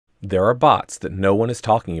There are bots that no one is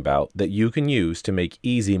talking about that you can use to make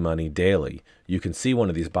easy money daily. You can see one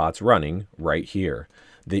of these bots running right here.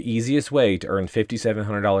 The easiest way to earn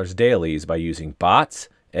 $5,700 daily is by using bots,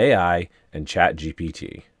 AI, and Chat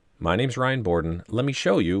GPT. My name's Ryan Borden. Let me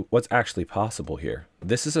show you what's actually possible here.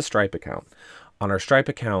 This is a Stripe account. On our Stripe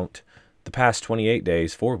account, the past 28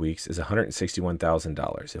 days, 4 weeks, is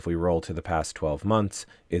 $161,000. If we roll to the past 12 months,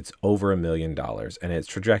 it's over $1 million, and it's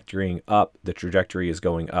trajectorying up. The trajectory is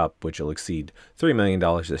going up, which will exceed $3 million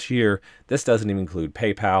this year. This doesn't even include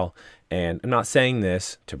PayPal, and I'm not saying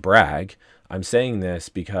this to brag. I'm saying this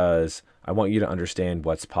because I want you to understand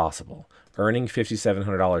what's possible. Earning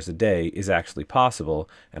 $5,700 a day is actually possible,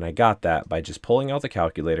 and I got that by just pulling out the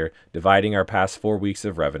calculator, dividing our past 4 weeks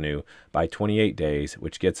of revenue by 28 days,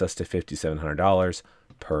 which gets us to $5,700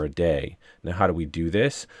 per day. Now, how do we do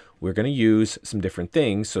this? We're going to use some different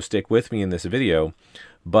things, so stick with me in this video.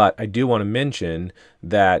 But I do want to mention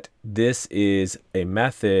that this is a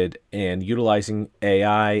method, and utilizing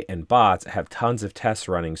AI and bots have tons of tests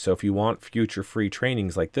running. So if you want future free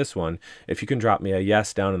trainings like this one, if you can drop me a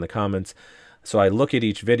yes down in the comments, so I look at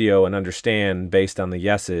each video and understand based on the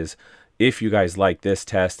yeses if you guys like this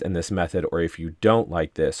test and this method, or if you don't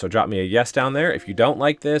like this. So drop me a yes down there. If you don't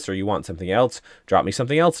like this or you want something else, drop me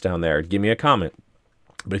something else down there. Give me a comment.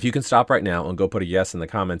 But if you can stop right now and go put a yes in the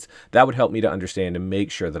comments, that would help me to understand and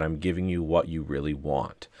make sure that I'm giving you what you really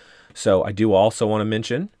want. So I do also want to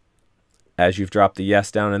mention, as you've dropped the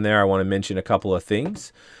yes down in there, I want to mention a couple of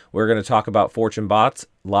things. We're going to talk about Fortune Bots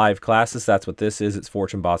live classes. That's what this is. It's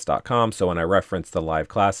fortunebots.com. So when I reference the live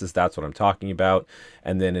classes, that's what I'm talking about.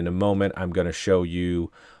 And then in a moment, I'm going to show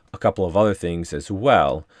you a couple of other things as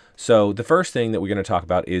well. So the first thing that we're going to talk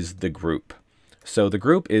about is the group. So the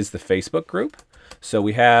group is the Facebook group. So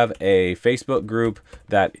we have a Facebook group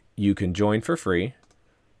that you can join for free.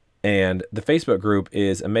 And the Facebook group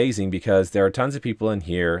is amazing because there are tons of people in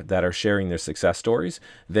here that are sharing their success stories.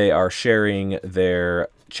 They are sharing their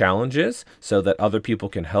challenges so that other people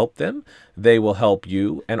can help them. They will help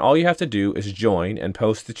you. And all you have to do is join and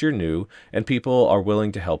post that you're new, and people are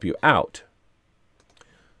willing to help you out.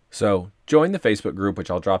 So join the Facebook group,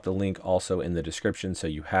 which I'll drop the link also in the description so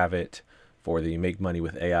you have it, for the Make Money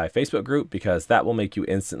with AI Facebook group, because that will make you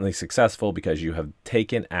instantly successful because you have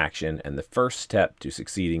taken action, and the first step to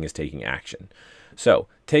succeeding is taking action. So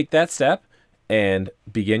take that step and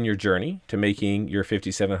begin your journey to making your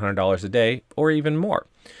 $5,700 a day or even more.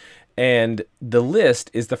 And the list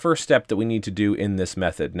is the first step that we need to do in this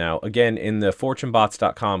method. Now, again, in the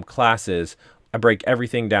fortunebots.com classes, I break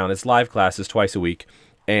everything down. It's live classes twice a week,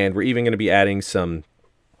 and we're even going to be adding some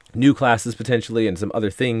new classes potentially and some other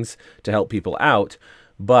things to help people out.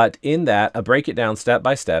 But in that, I break it down step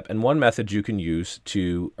by step. And one method you can use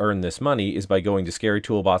to earn this money is by going to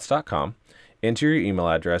scarytoolbots.com, enter your email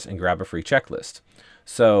address, and grab a free checklist.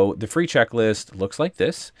 So the free checklist looks like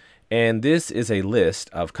this. And this is a list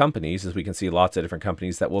of companies, as we can see, lots of different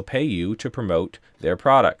companies that will pay you to promote their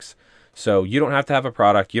products. So you don't have to have a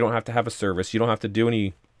product. You don't have to have a service. You don't have to do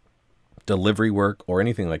any delivery work or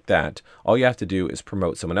anything like that. All you have to do is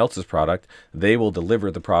promote someone else's product. They will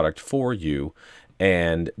deliver the product for you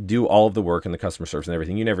and do all of the work and the customer service and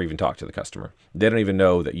everything. You never even talk to the customer. They don't even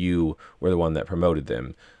know that you were the one that promoted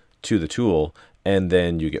them to the tool, and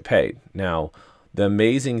then you get paid. Now, the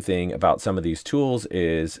amazing thing about some of these tools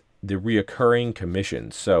is the reoccurring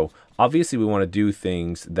commissions. So obviously we want to do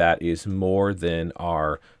things that is more than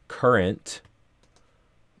our current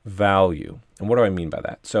value. And what do I mean by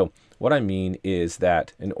that? So what I mean is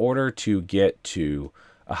that in order to get to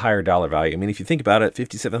a higher dollar value, I mean, if you think about it,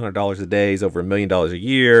 $5,700 a day is over $1 million a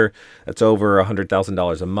year. That's over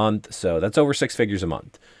 $100,000 a month. So that's over 6 figures a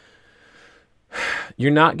month. You're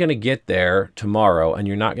not going to get there tomorrow, and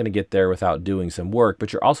you're not going to get there without doing some work,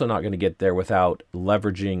 but you're also not going to get there without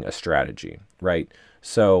leveraging a strategy, right?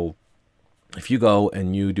 So if you go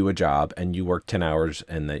and you do a job and you work 10 hours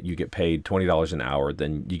and that you get paid $20 an hour,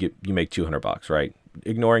 then you make $200, right?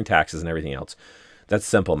 Ignoring taxes and everything else. That's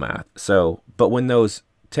simple math. So, but when those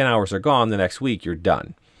 10 hours are gone, the next week you're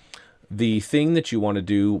done. The thing that you want to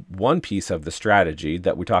do, one piece of the strategy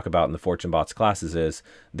that we talk about in the Fortune Bots classes, is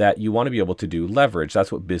that you want to be able to do leverage.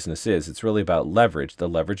 That's what business is. It's really about leverage, the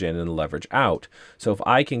leverage in and the leverage out. So if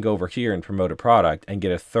I can go over here and promote a product and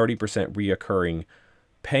get a 30% reoccurring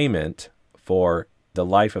payment for the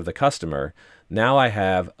life of the customer, now I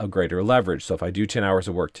have a greater leverage. So if I do 10 hours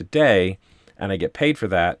of work today and I get paid for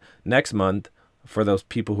that, next month, for those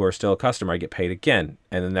people who are still a customer, I get paid again,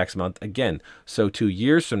 and the next month again. So 2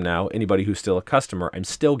 years from now, anybody who's still a customer, I'm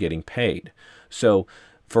still getting paid. So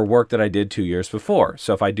for work that I did 2 years before.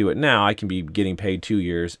 So if I do it now, I can be getting paid 2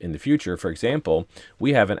 years in the future. For example,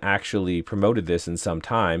 we haven't actually promoted this in some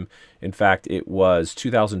time. In fact, it was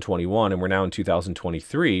 2021 and we're now in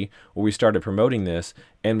 2023 where we started promoting this,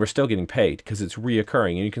 and we're still getting paid because it's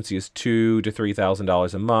reoccurring. And you can see it's $2,000 to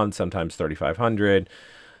 $3,000 a month, sometimes $3,500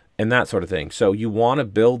 and that sort of thing. So you want to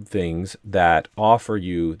build things that offer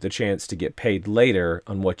you the chance to get paid later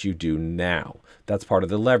on what you do now. That's part of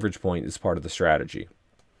the leverage point, is part of the strategy.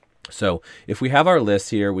 So if we have our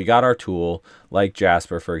list here, we got our tool like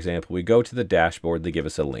Jasper, for example, we go to the dashboard, they give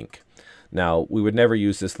us a link. Now, we would never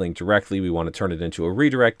use this link directly. We want to turn it into a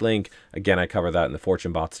redirect link. Again, I cover that in the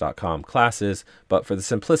fortunebots.com classes, but for the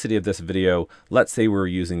simplicity of this video, let's say we're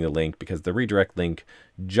using the link because the redirect link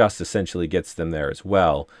just essentially gets them there as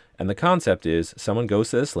well. And the concept is someone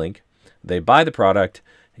goes to this link, they buy the product,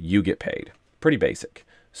 you get paid. Pretty basic.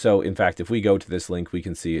 So in fact, if we go to this link, we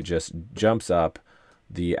can see it just jumps up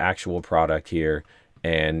the actual product here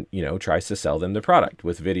and, you know, tries to sell them the product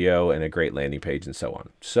with video and a great landing page and so on.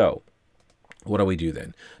 So what do we do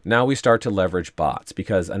then? Now we start to leverage bots,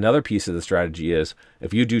 because another piece of the strategy is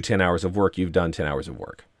if you do 10 hours of work, you've done 10 hours of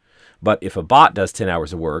work. But if a bot does 10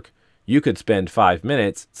 hours of work, you could spend 5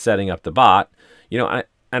 minutes setting up the bot. You know,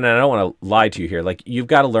 and I don't want to lie to you here. Like, you've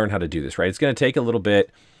got to learn how to do this, right? It's going to take a little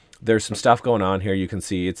bit. There's some stuff going on here. You can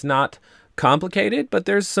see it's not complicated, but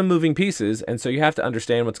there's some moving pieces, and so you have to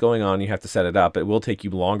understand what's going on. You have to set it up. It will take you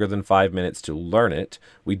longer than 5 minutes to learn it.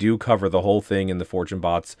 We do cover the whole thing in the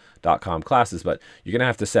fortunebots.com classes, but you're gonna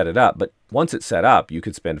have to set it up. But once it's set up, you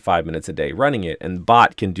could spend 5 minutes a day running it, and the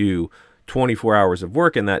bot can do 24 hours of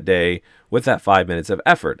work in that day with that 5 minutes of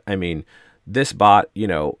effort. I mean, this bot, you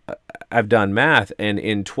know, I've done math, and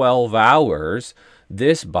in 12 hours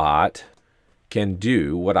this bot can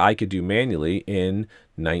do what I could do manually in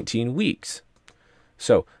 19 weeks.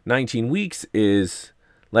 So 19 weeks is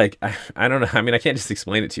like, I don't know. I mean, I can't just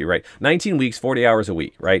explain it to you, right? 19 weeks, 40 hours a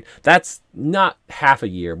week, right? That's not half a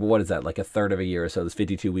year, but what is that? Like a third of a year or so. There's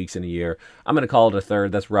 52 weeks in a year. I'm going to call it a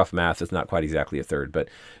third. That's rough math. It's not quite exactly a third, but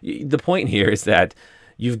the point here is that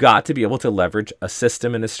you've got to be able to leverage a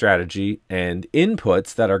system and a strategy and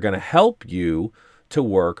inputs that are going to help you to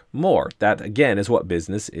work more. That, again, is what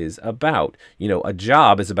business is about. You know, a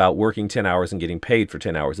job is about working 10 hours and getting paid for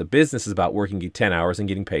 10 hours. A business is about working 10 hours and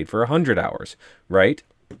getting paid for 100 hours, right?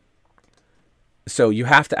 So you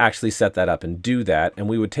have to actually set that up and do that. And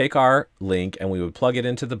we would take our link and we would plug it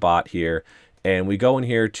into the bot here, and we go in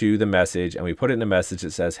here to the message and we put it in a message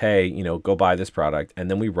that says, hey, you know, go buy this product. And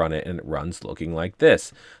then we run it and it runs looking like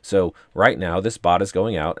this. So right now this bot is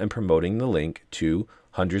going out and promoting the link to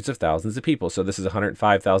hundreds of thousands of people. So this is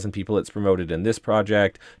 105,000 people it's promoted in this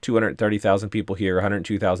project, 230,000 people here,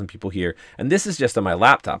 102,000 people here. And this is just on my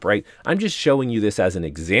laptop, right? I'm just showing you this as an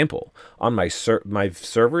example. On my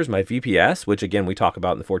servers, my VPS, which again, we talk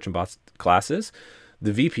about in the Fortune Bots classes,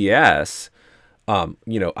 the VPS,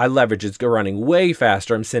 you know, I leverage it's running way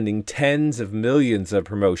faster. I'm sending tens of millions of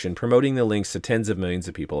promoting the links to tens of millions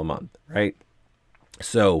of people a month, right?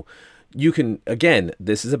 So you can, again,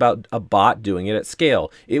 this is about a bot doing it at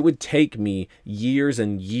scale. It would take me years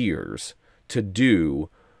and years to do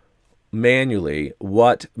manually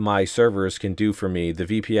what my servers can do for me, the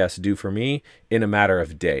VPS do for me, in a matter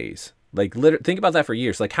of days. Like, think about that for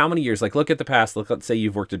years. Like, how many years? Like, look at the past. Let's say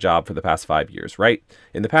you've worked a job for the past 5 years, right?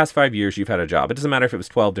 In the past 5 years, you've had a job. It doesn't matter if it was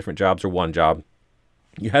 12 different jobs or one job.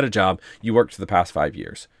 You had a job. You worked for the past 5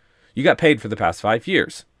 years. You got paid for the past 5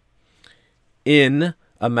 years. In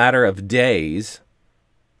a matter of days,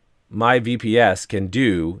 my VPS can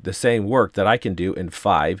do the same work that I can do in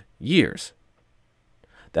 5 years.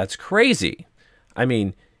 That's crazy. I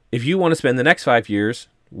mean, if you want to spend the next 5 years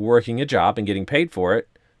working a job and getting paid for it,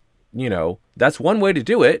 you know, that's one way to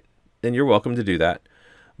do it, and you're welcome to do that.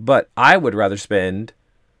 But I would rather spend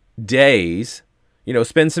days, you know,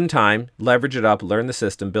 spend some time, leverage it up, learn the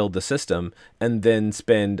system, build the system, and then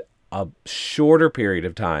spend a shorter period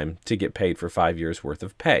of time to get paid for 5 years worth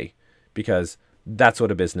of pay, because that's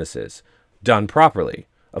what a business is done properly.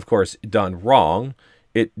 Of course, done wrong,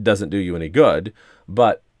 it doesn't do you any good,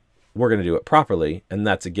 but we're going to do it properly. And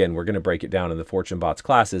that's, again, we're going to break it down in the Fortune Bots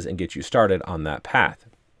classes and get you started on that path.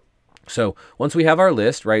 So once we have our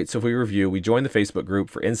list, right, so if we review, we join the Facebook group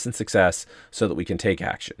for instant success so that we can take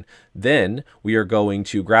action. Then we are going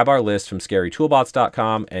to grab our list from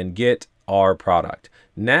scarytoolbots.com and get our product.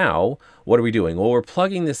 Now, what are we doing? Well, we're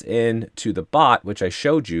plugging this in to the bot, which I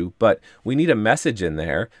showed you, but we need a message in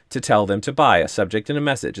there to tell them to buy, a subject and a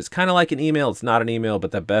message. It's kind of like an email. It's not an email,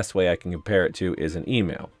 but the best way I can compare it to is an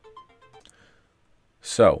email.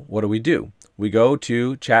 So what do? We go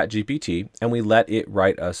to Chat GPT and we let it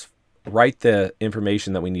write us write the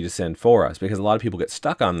information that we need to send for us, because a lot of people get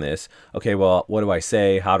stuck on this. Okay, well, what do I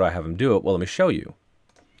say? How do I have them do it? Well, let me show you.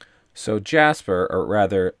 So Jasper, or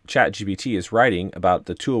rather Chat GPT, is writing about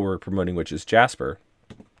the tool we're promoting, which is Jasper.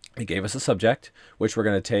 It gave us a subject, which we're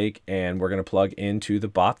going to take and we're going to plug into the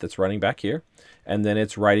bot that's running back here. And then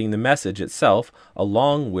it's writing the message itself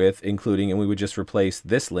along with including, and we would just replace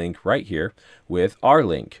this link right here with our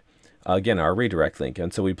link. Again, our redirect link.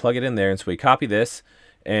 And so we plug it in there. And so we copy this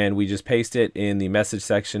and we just paste it in the message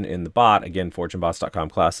section in the bot. Again, fortunebots.com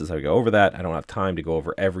classes, I go over that. I don't have time to go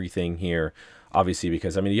over everything here, obviously,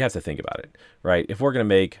 because I mean, you have to think about it, right? If we're going to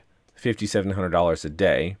make $5,700 a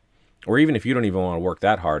day, or even if you don't even want to work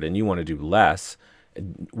that hard and you want to do less,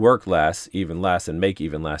 work less, even less, and make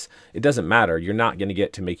even less, it doesn't matter. You're not going to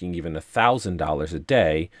get to making even $1,000 a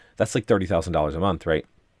day. That's like $30,000 a month, right?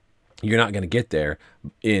 You're not going to get there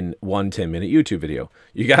in one 10-minute YouTube video.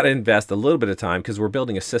 You got to invest a little bit of time, because we're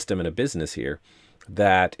building a system and a business here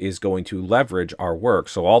that is going to leverage our work.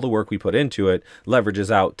 So all the work we put into it leverages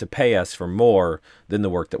out to pay us for more than the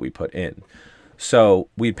work that we put in. So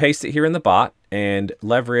we paste it here in the bot and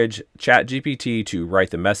leverage Chat GPT to write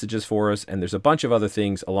the messages for us. And there's a bunch of other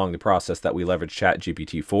things along the process that we leverage Chat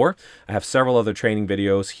GPT for. I have several other training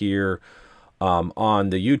videos here on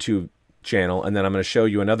the YouTube channel. And then I'm going to show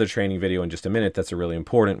you another training video in just a minute. That's a really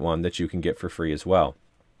important one that you can get for free as well.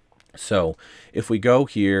 So if we go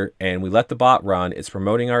here and we let the bot run, it's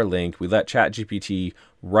promoting our link. We let Chat GPT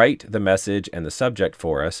write the message and the subject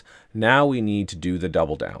for us. Now we need to do the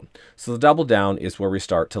double down. So the double down is where we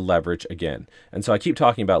start to leverage again. And so I keep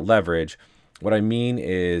talking about leverage. What I mean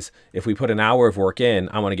is, if we put an hour of work in,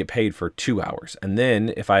 I want to get paid for 2 hours. And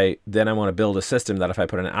then I want to build a system that if I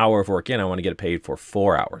put an hour of work in, I want to get paid for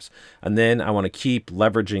 4 hours. And then I want to keep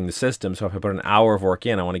leveraging the system. So if I put an hour of work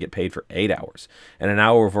in, I want to get paid for 8 hours. And an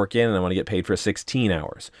hour of work in, and I want to get paid for 16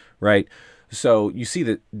 hours, right? So you see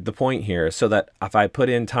the point here, so that if I put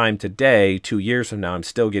in time today, 2 years from now, I'm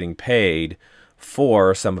still getting paid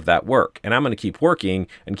for some of that work. And I'm going to keep working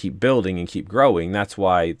and keep building and keep growing. That's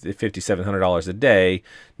why the $5,700 a day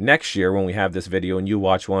next year, when we have this video and you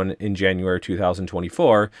watch one in January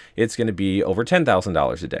 2024, it's going to be over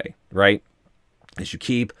 $10,000 a day, right? As you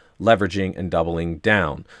keep leveraging and doubling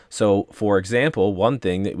down. So for example, one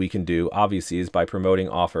thing that we can do obviously is by promoting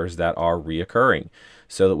offers that are reoccurring,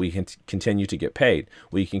 so that we can continue to get paid.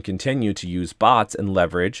 We can continue to use bots and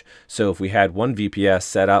leverage. So if we had one VPS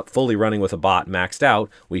set up, fully running with a bot maxed out,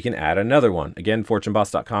 we can add another one. Again,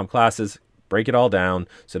 fortunebots.com classes, break it all down.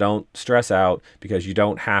 So don't stress out, because you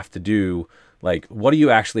don't have to do, like, what do you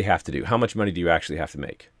actually have to do? How much money do you actually have to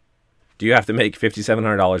make? Do you have to make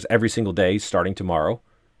 $5,700 every single day starting tomorrow?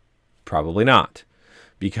 Probably not,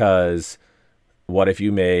 because what if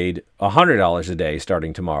you made $100 a day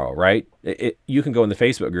starting tomorrow, right? You can go in the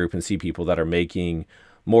Facebook group and see people that are making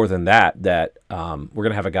more than that. We're going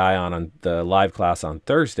to have a guy on the live class on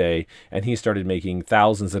Thursday, and he started making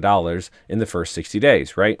thousands of dollars in the first 60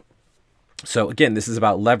 days, right? So again, this is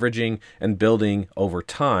about leveraging and building over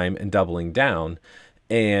time and doubling down.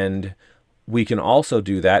 And we can also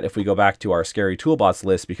do that if we go back to our scary toolbots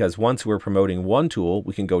list, because once we're promoting one tool,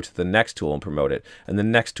 we can go to the next tool and promote it, and the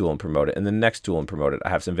next tool and promote it, and the next tool and promote it. I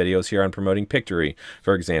have some videos here on promoting Pictory,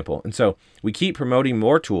 for example. And so we keep promoting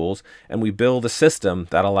more tools, and we build a system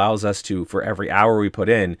that allows us to, for every hour we put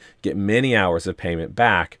in, get many hours of payment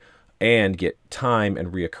back and get time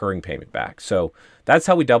and reoccurring payment back. So that's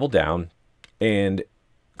how we double down and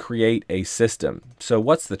create a system. So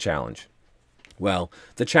what's the challenge? Well,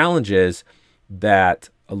 the challenge is that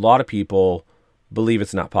a lot of people believe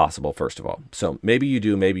it's not possible, first of all. So maybe you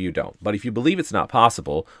do, maybe you don't. But if you believe it's not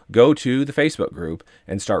possible, go to the Facebook group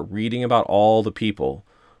and start reading about all the people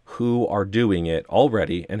who are doing it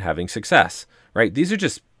already and having success, right? These are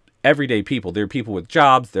just everyday people. There are people with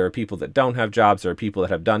jobs. There are people that don't have jobs. There are people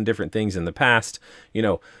that have done different things in the past. You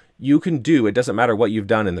know, you can do, it doesn't matter what you've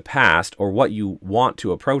done in the past or what you want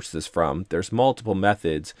to approach this from. There's multiple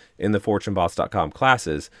methods in the fortunebots.com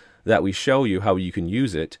classes that we show you how you can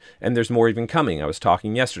use it. And there's more even coming. I was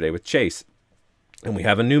talking yesterday with Chase, and we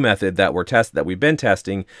have a new method that we've been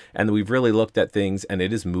testing, and we've really looked at things, and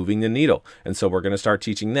it is moving the needle. And so we're going to start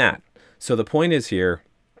teaching that. So the point is here,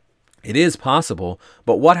 it is possible,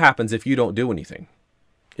 but what happens if you don't do anything?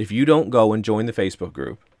 If you don't go and join the Facebook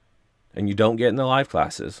group and you don't get in the live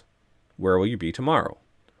classes, where will you be tomorrow?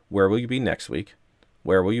 Where will you be next week?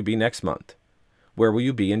 Where will you be next month? Where will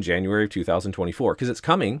you be in January of 2024? Because it's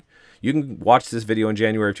coming. You can watch this video in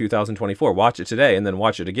January of 2024. Watch it today and then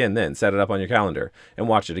watch it again then. Set it up on your calendar and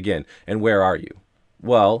watch it again. And where are you?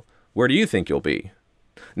 Well, where do you think you'll be?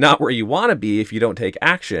 Not where you want to be if you don't take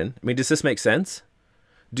action. I mean, does this make sense?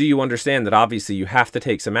 Do you understand that obviously you have to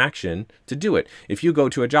take some action to do it? If you go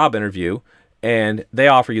to a job interview and they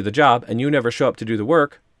offer you the job and you never show up to do the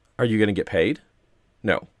work, are you going to get paid?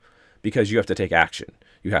 No, because you have to take action.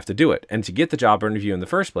 You have to do it. And to get the job interview in the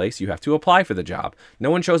first place, you have to apply for the job.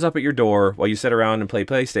 No one shows up at your door while you sit around and play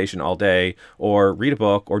PlayStation all day or read a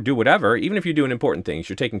book or do whatever. Even if you're doing important things,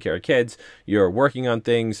 you're taking care of kids, you're working on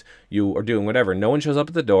things, you are doing whatever. No one shows up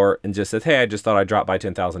at the door and just says, hey, I just thought I'd drop by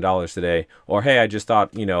 $10,000 today. Or, hey, I just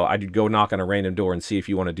thought, I'd go knock on a random door and see if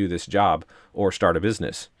you want to do this job or start a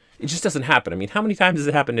business. It just doesn't happen. I mean, how many times has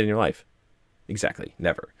it happened in your life? Exactly.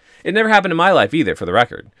 Never. It never happened in my life either, for the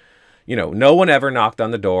record. No one ever knocked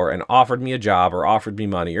on the door and offered me a job or offered me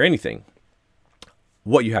money or anything.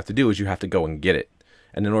 What you have to do is you have to go and get it.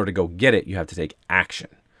 And in order to go get it, you have to take action.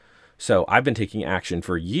 So I've been taking action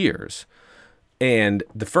for years. And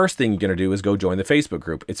the first thing you're going to do is go join the Facebook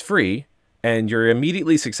group. It's free and you're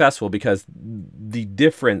immediately successful because the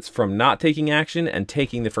difference from not taking action and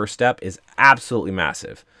taking the first step is absolutely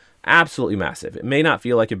massive. Absolutely massive. It may not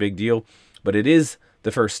feel like a big deal, but it is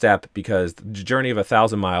the first step, because the journey of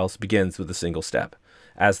 1,000 miles begins with a single step,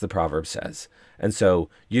 as the proverb says. And so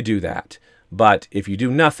you do that. But if you do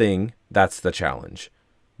nothing, that's the challenge.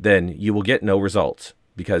 Then you will get no results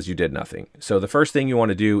because you did nothing. So the first thing you want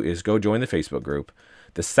to do is go join the Facebook group.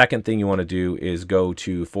 The second thing you want to do is go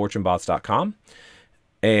to fortunebots.com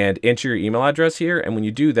and enter your email address here. And when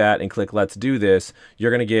you do that and click Let's Do This, you're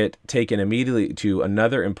going to get taken immediately to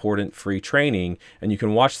another important free training. And you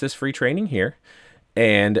can watch this free training here.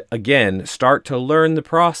 And again, start to learn the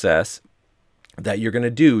process that you're going to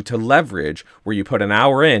do to leverage, where you put an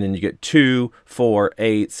hour in and you get 2, 4,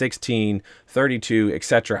 8, 16, 32,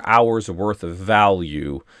 etc. hours worth of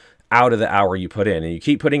value out of the hour you put in. And you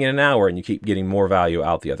keep putting in an hour and you keep getting more value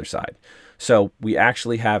out the other side. So we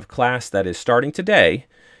actually have class that is starting today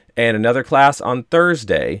and another class on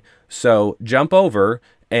Thursday. So jump over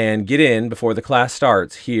and get in before the class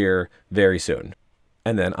starts here very soon.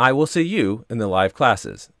 And then I will see you in the live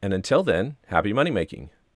classes. And until then, happy money making.